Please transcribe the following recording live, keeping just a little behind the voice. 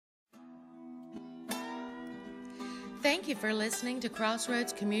Thank you for listening to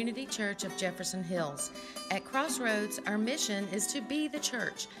Crossroads Community Church of Jefferson Hills. At Crossroads, our mission is to be the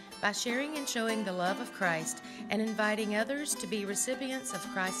church by sharing and showing the love of Christ and inviting others to be recipients of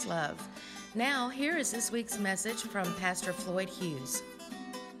Christ's love. Now, here is this week's message from Pastor Floyd Hughes.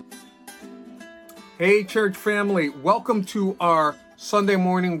 Hey, church family, welcome to our Sunday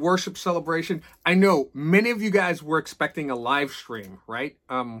morning worship celebration. I know many of you guys were expecting a live stream, right?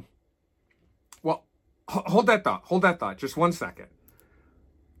 Hold that thought, just 1 second.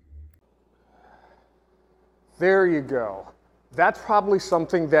 There you go. That's probably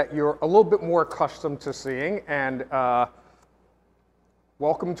something that you're a little bit more accustomed to seeing, and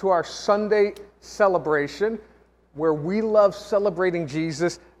welcome to our Sunday celebration, where we love celebrating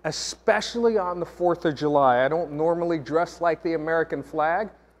Jesus, especially on the 4th of July. I don't normally dress like the American flag,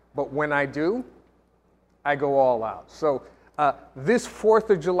 but when I do, I go all out. So this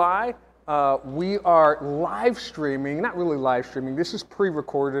 4th of July, we are live streaming, not really live streaming, this is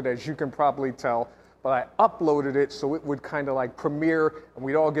pre-recorded, as you can probably tell, but I uploaded it so it would kind of like premiere and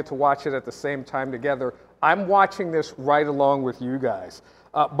we'd all get to watch it at the same time together. I'm watching this right along with you guys.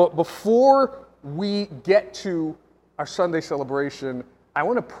 But before we get to our Sunday celebration, I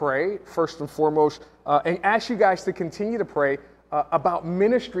want to pray first and foremost and ask you guys to continue to pray about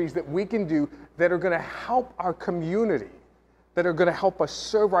ministries that we can do that are going to help our community, that are going to help us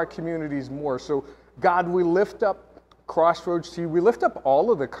serve our communities more. So God, we lift up Crossroads to you. We lift up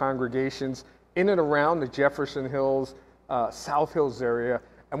all of the congregations in and around the Jefferson Hills, South Hills area,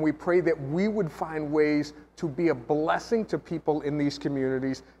 and we pray that we would find ways to be a blessing to people in these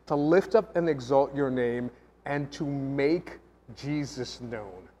communities, to lift up and exalt your name, and to make Jesus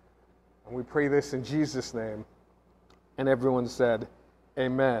known. And we pray this in Jesus' name. And everyone said,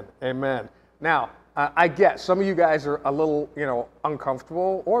 amen, amen. Now, I get some of you guys are a little,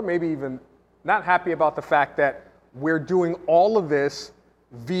 uncomfortable or maybe even not happy about the fact that we're doing all of this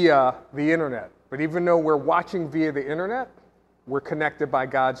via the internet. But even though we're watching via the internet, we're connected by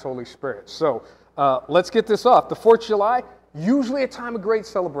God's Holy Spirit. So let's get this off. The 4th of July, usually a time of great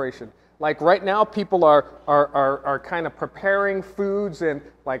celebration. Like right now, people are kind of preparing foods, and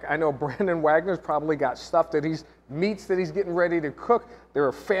like I know Brandon Wagner's probably got meats that he's getting ready to cook. There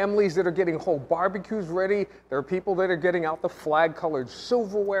are families that are getting whole barbecues ready. There are people that are getting out the flag-colored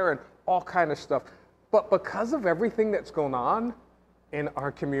silverware and all kind of stuff. But because of everything that's going on in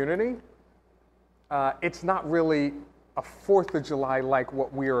our community, it's not really a 4th of July like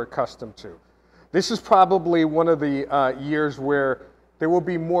what we are accustomed to. This is probably one of the years where there will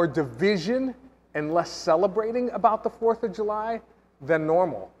be more division and less celebrating about the 4th of July than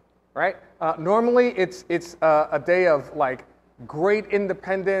normal, right? Normally, it's a day of like great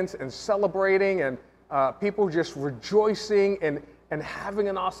independence and celebrating and people just rejoicing and having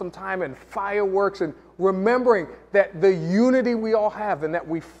an awesome time and fireworks and remembering that the unity we all have and that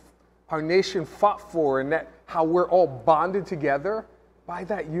our nation fought for and that how we're all bonded together by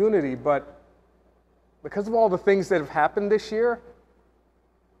that unity. But because of all the things that have happened this year,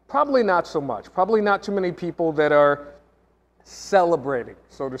 probably not so much. Probably not too many people that are celebrating,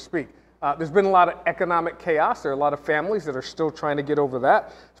 so to speak. There's been a lot of economic chaos. There are a lot of families that are still trying to get over that.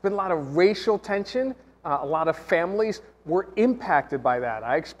 There's been a lot of racial tension. A lot of families were impacted by that.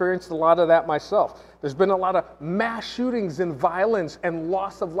 I experienced a lot of that myself. There's been a lot of mass shootings and violence and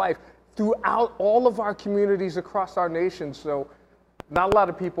loss of life throughout all of our communities across our nation. So not a lot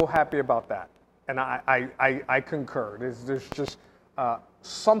of people happy about that. And I concur. There's just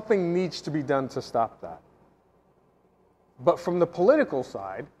something needs to be done to stop that. But from the political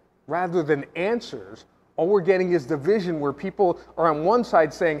side, rather than answers, all we're getting is division where people are on one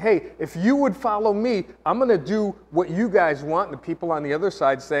side saying, hey, if you would follow me, I'm going to do what you guys want. And the people on the other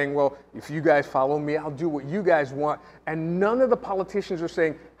side saying, well, if you guys follow me, I'll do what you guys want. And none of the politicians are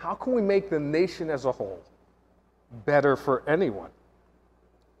saying, how can we make the nation as a whole better for anyone?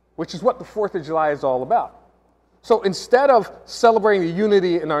 Which is what the 4th of July is all about. So instead of celebrating the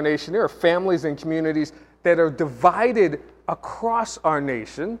unity in our nation, there are families and communities that are divided across our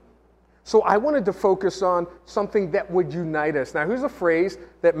nation. So I wanted to focus on something that would unite us. Now, here's a phrase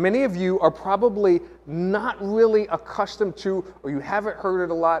that many of you are probably not really accustomed to, or you haven't heard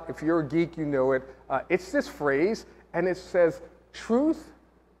it a lot. If you're a geek, you know it. It's this phrase, and it says, truth,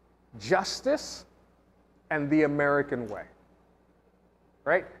 justice, and the American way.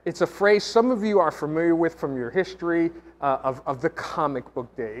 Right? It's a phrase some of you are familiar with from your history of the comic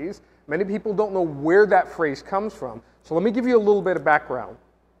book days. Many people don't know where that phrase comes from. So let me give you a little bit of background.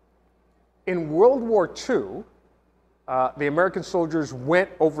 In World War II, the American soldiers went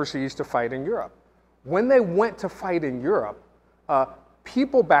overseas to fight in Europe. When they went to fight in Europe,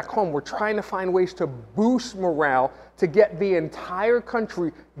 people back home were trying to find ways to boost morale, to get the entire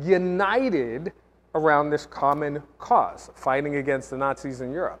country united around this common cause, fighting against the Nazis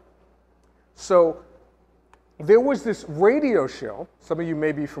in Europe. So there was this radio show, some of you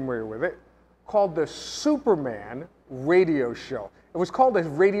may be familiar with it, called the Superman radio show. It was called a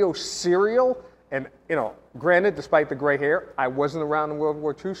radio serial, and granted, despite the gray hair, I wasn't around in World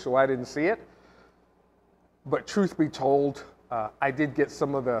War II, so I didn't see it. But truth be told, I did get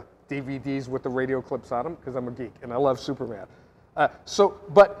some of the DVDs with the radio clips on them because I'm a geek and I love Superman.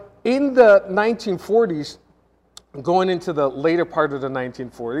 But in the 1940s, going into the later part of the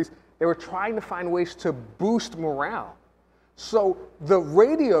 1940s, they were trying to find ways to boost morale. So the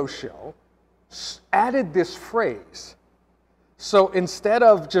radio show added this phrase. So instead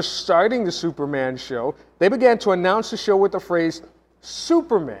of just starting the Superman show, they began to announce the show with the phrase,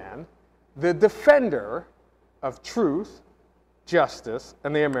 Superman, the defender of truth, justice,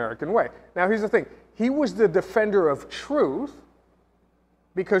 and the American way. Now here's the thing. He was the defender of truth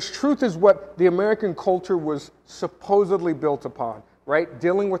because truth is what the American culture was supposedly built upon, right?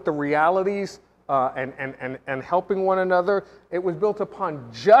 Dealing with the realities and helping one another. It was built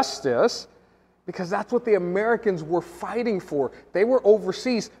upon justice because that's what the Americans were fighting for. They were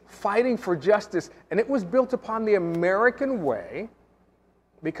overseas fighting for justice, and it was built upon the American way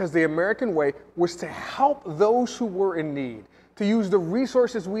because the American way was to help those who were in need, to use the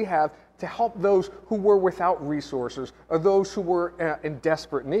resources we have to help those who were without resources or those who were in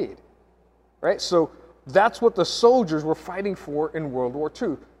desperate need, right? So that's what the soldiers were fighting for in World War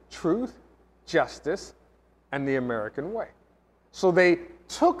II, truth, justice, and the American way. So they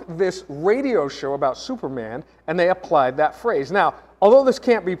took this radio show about Superman and they applied that phrase. Now, although this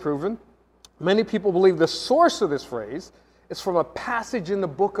can't be proven, many people believe the source of this phrase is from a passage in the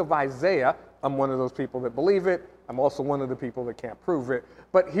book of Isaiah. I'm one of those people that believe it. I'm also one of the people that can't prove it.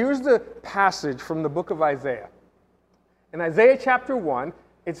 But here's the passage from the book of Isaiah. In Isaiah chapter 1,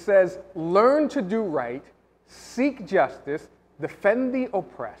 it says, "Learn to do right, seek justice, defend the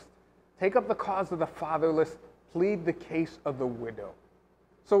oppressed, take up the cause of the fatherless, plead the case of the widow."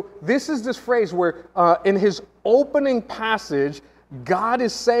 So this is this phrase where in his opening passage, God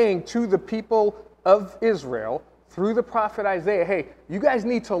is saying to the people of Israel through the prophet Isaiah, hey, you guys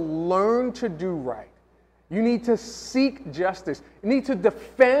need to learn to do right. You need to seek justice. You need to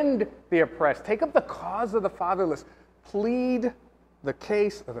defend the oppressed. Take up the cause of the fatherless. Plead the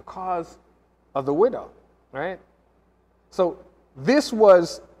case or the cause of the widow, right? So this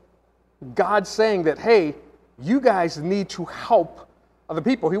was God saying that, hey, you guys need to help other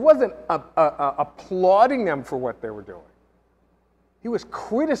people. He wasn't applauding them for what they were doing. He was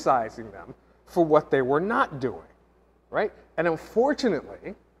criticizing them for what they were not doing, right? And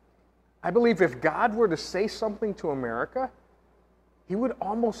unfortunately, I believe if God were to say something to America, he would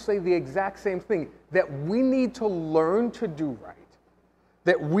almost say the exact same thing, that we need to learn to do right,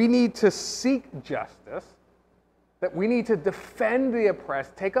 that we need to seek justice, that we need to defend the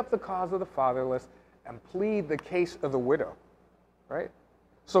oppressed, take up the cause of the fatherless, and plead the case of the widow, right?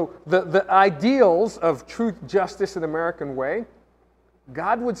 So the ideals of truth, justice, and American way,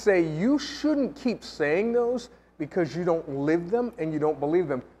 God would say you shouldn't keep saying those because you don't live them and you don't believe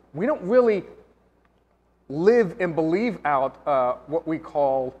them. We don't really live and believe out what we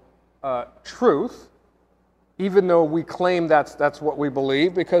call truth, even though we claim that's what we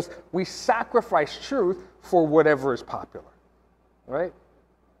believe, because we sacrifice truth for whatever is popular, right?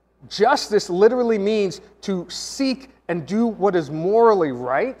 Justice literally means to seek and do what is morally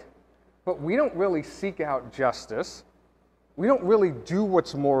right, but we don't really seek out justice. We don't really do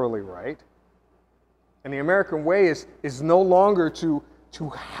what's morally right. And the American way is no longer to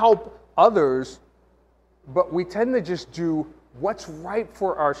help others, but we tend to just do what's right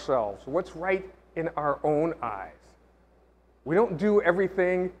for ourselves, what's right in our own eyes. We don't do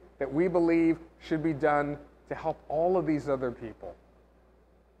everything that we believe should be done to help all of these other people,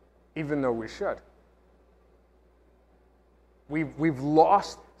 even though we should. We've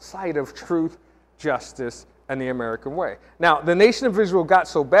lost sight of truth, justice, and the American way. Now, the nation of Israel got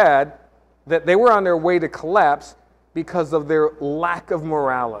so bad that they were on their way to collapse because of their lack of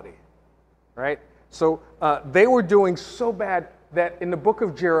morality, right? So they were doing so bad that in the book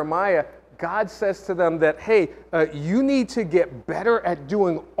of Jeremiah, God says to them that, hey, you need to get better at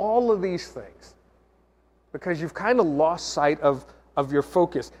doing all of these things because you've kind of lost sight of your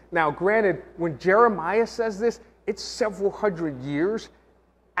focus. Now, granted, when Jeremiah says this, it's several hundred years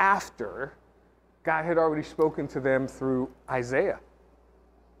after God had already spoken to them through Isaiah.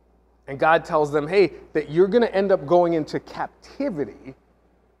 And God tells them, hey, that you're going to end up going into captivity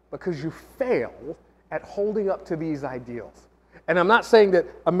because you fail at holding up to these ideals. And I'm not saying that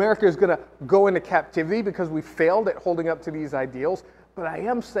America is going to go into captivity because we failed at holding up to these ideals, but I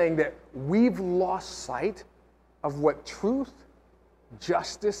am saying that we've lost sight of what truth,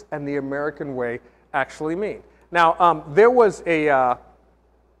 justice, and the American way actually mean. Now, there was a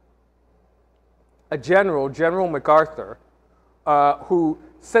General MacArthur, who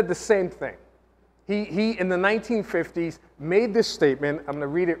said the same thing. He in the 1950s made this statement. I'm going to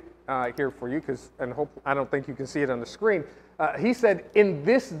read it here for you I don't think you can see it on the screen. He said, "In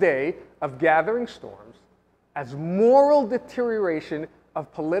this day of gathering storms, as moral deterioration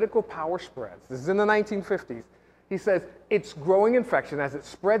of political power spreads," this is in the 1950s, he says, "its growing infection, as it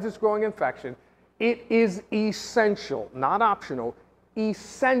spreads its growing infection, it is essential, not optional,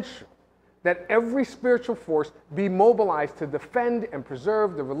 essential, that every spiritual force be mobilized to defend and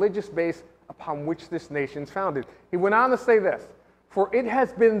preserve the religious base upon which this nation is founded." He went on to say this, "For it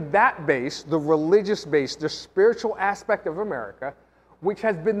has been that base, the religious base, the spiritual aspect of America, which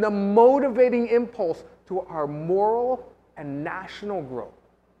has been the motivating impulse to our moral and national growth."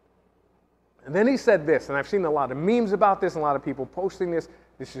 And then he said this, and I've seen a lot of memes about this, and a lot of people posting this.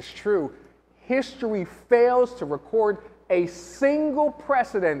 This is true. "History fails to record a single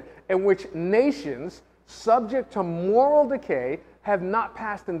precedent in which nations subject to moral decay have not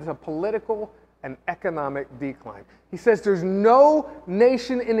passed into political and economic decline." He says there's no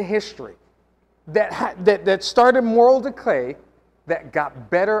nation in history that started moral decay that got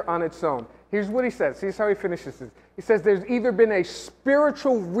better on its own. Here's what he says. Here's how he finishes this. He says there's either been a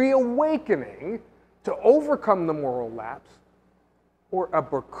spiritual reawakening to overcome the moral lapse, or a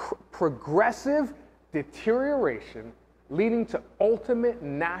progressive deterioration leading to ultimate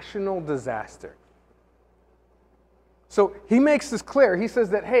national disaster. So he makes this clear. He says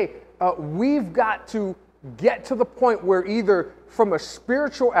that, hey, we've got to get to the point where either from a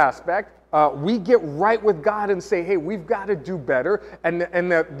spiritual aspect, we get right with God and say, hey, we've got to do better, and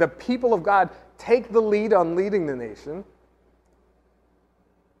the people of God take the lead on leading the nation,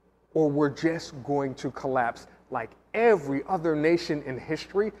 or we're just going to collapse like every other nation in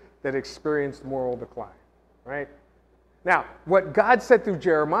history that experienced moral decline, right? Now, what God said through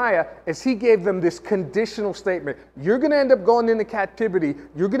Jeremiah is he gave them this conditional statement. You're going to end up going into captivity.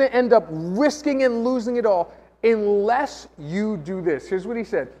 You're going to end up risking and losing it all unless you do this. Here's what he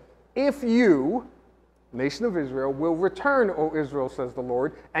said. If you, nation of Israel, will return, O Israel, says the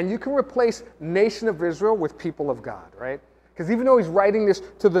Lord, and you can replace nation of Israel with people of God, right? Because even though he's writing this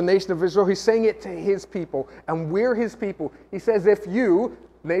to the nation of Israel, he's saying it to his people, and we're his people. He says, if you,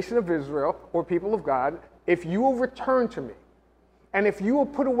 nation of Israel, or people of God, if you will return to me, and if you will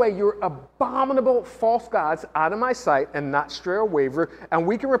put away your abominable false gods out of my sight and not stray or waver, and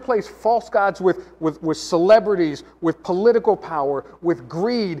we can replace false gods with celebrities, with political power, with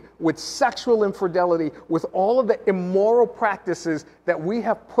greed, with sexual infidelity, with all of the immoral practices that we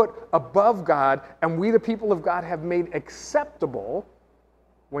have put above God and we, the people of God, have made acceptable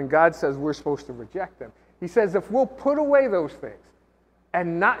when God says we're supposed to reject them. He says if we'll put away those things,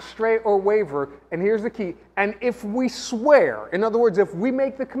 and not stray or waver, and here's the key, and if we swear, in other words, if we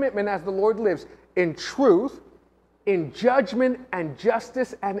make the commitment as the Lord lives, in truth, in judgment and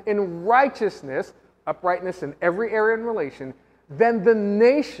justice, and in righteousness, uprightness in every area and relation, then the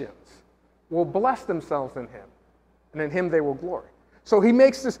nations will bless themselves in him, and in him they will glory. So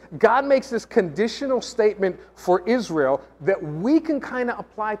God makes this conditional statement for Israel that we can kind of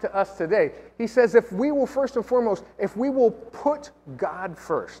apply to us today. He says if we will, first and foremost, if we will put God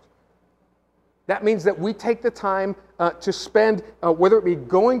first, that means that we take the time to spend, whether it be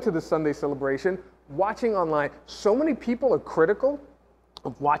going to the Sunday celebration, watching online. So many people are critical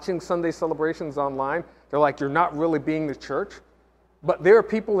of watching Sunday celebrations online. They're like, you're not really being the church. But there are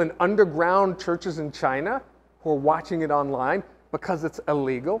people in underground churches in China who are watching it online because it's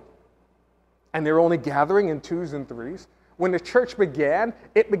illegal, and they're only gathering in 2s and 3s. When the church began,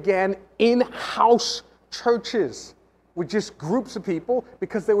 it began in-house churches with just groups of people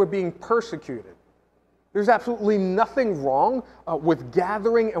because they were being persecuted. There's absolutely nothing wrong with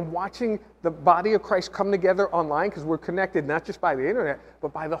gathering and watching the body of Christ come together online because we're connected not just by the internet,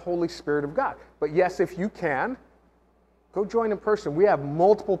 but by the Holy Spirit of God. But yes, if you can, go join in person. We have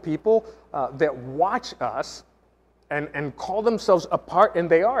multiple people that watch us and call themselves a part, and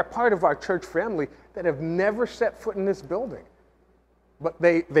they are a part of our church family, that have never set foot in this building. But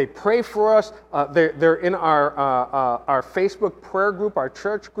they pray for us. They're in our Facebook prayer group, our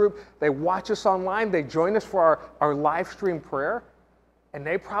church group. They watch us online. They join us for our live stream prayer. And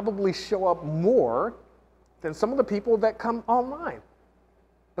they probably show up more than some of the people that come online,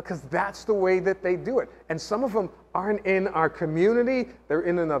 because that's the way that they do it. And some of them aren't in our community. They're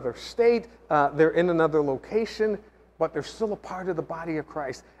in another state. They're in another location. but they're still a part of the body of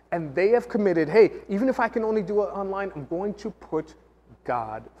Christ. And they have committed, hey, even if I can only do it online, I'm going to put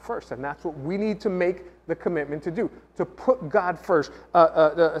God first. And that's what we need to make the commitment to do, to put God first,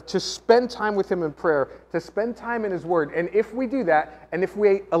 to spend time with Him in prayer, to spend time in His Word. And if we do that, and if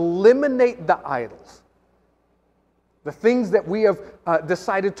we eliminate the idols, the things that we have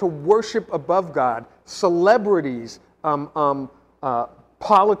decided to worship above God, celebrities,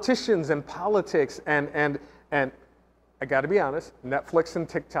 politicians and politics, and I got to be honest, Netflix and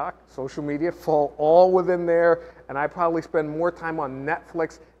TikTok, social media fall all within there, and I probably spend more time on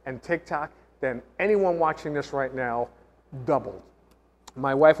Netflix and TikTok than anyone watching this right now, doubled.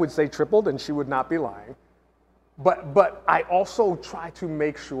 My wife would say tripled, and she would not be lying. But I also try to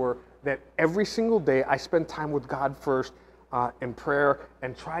make sure that every single day I spend time with God first in prayer,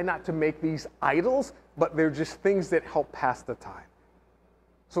 and try not to make these idols, but they're just things that help pass the time.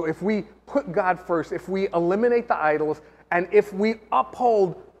 So if we put God first, if we eliminate the idols, and if we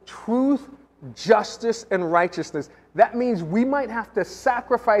uphold truth, justice, and righteousness, that means we might have to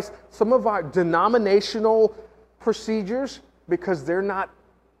sacrifice some of our denominational procedures because they're not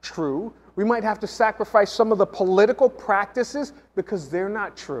true. We might have to sacrifice some of the political practices because they're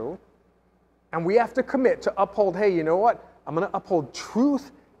not true. And we have to commit to uphold, hey, you know what? I'm going to uphold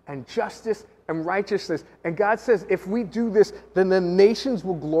truth and justice and righteousness. And God says if we do this, then the nations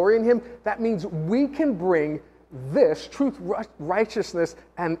will glory in Him. That means we can bring this truth, righteousness,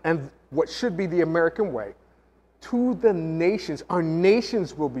 and what should be the American way to the nations. Our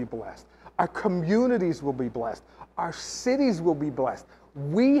nations will be blessed. Our communities will be blessed. Our cities will be blessed.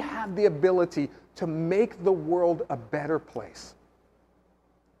 We have the ability to make the world a better place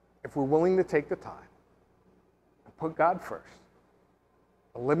if we're willing to take the time and put God first,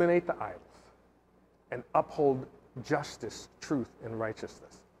 eliminate the idols, and uphold justice, truth, and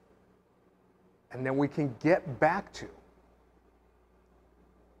righteousness. And then we can get back to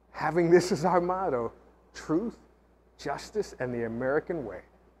having this as our motto: truth, justice, and the American way.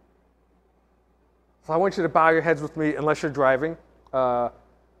 So I want you to bow your heads with me, unless you're driving. And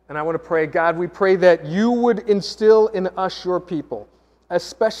I want to pray. God, we pray that you would instill in us, your people,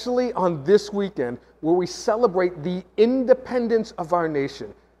 especially on this weekend where we celebrate the independence of our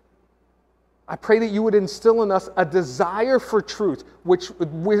nation. I pray that you would instill in us a desire for truth, which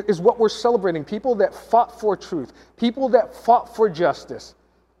is what we're celebrating. People that fought for truth, people that fought for justice.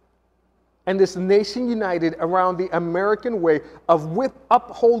 And this nation united around the American way of with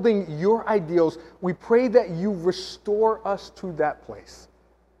upholding your ideals. We pray that you restore us to that place.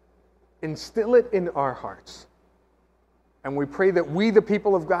 Instill it in our hearts. And we pray that we, the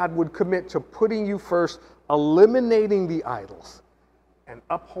people of God, would commit to putting you first, eliminating the idols, and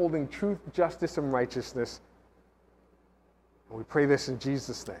upholding truth, justice, and righteousness. And we pray this in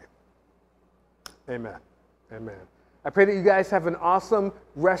Jesus' name. Amen. Amen. I pray that you guys have an awesome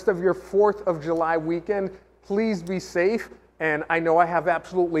rest of your 4th of July weekend. Please be safe. And I know I have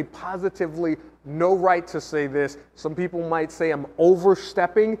absolutely, positively no right to say this. Some people might say I'm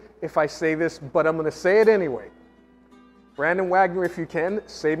overstepping if I say this, but I'm going to say it anyway. Brandon Wagner, if you can,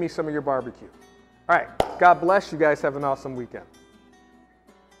 save me some of your barbecue. All right. God bless. You guys have an awesome weekend.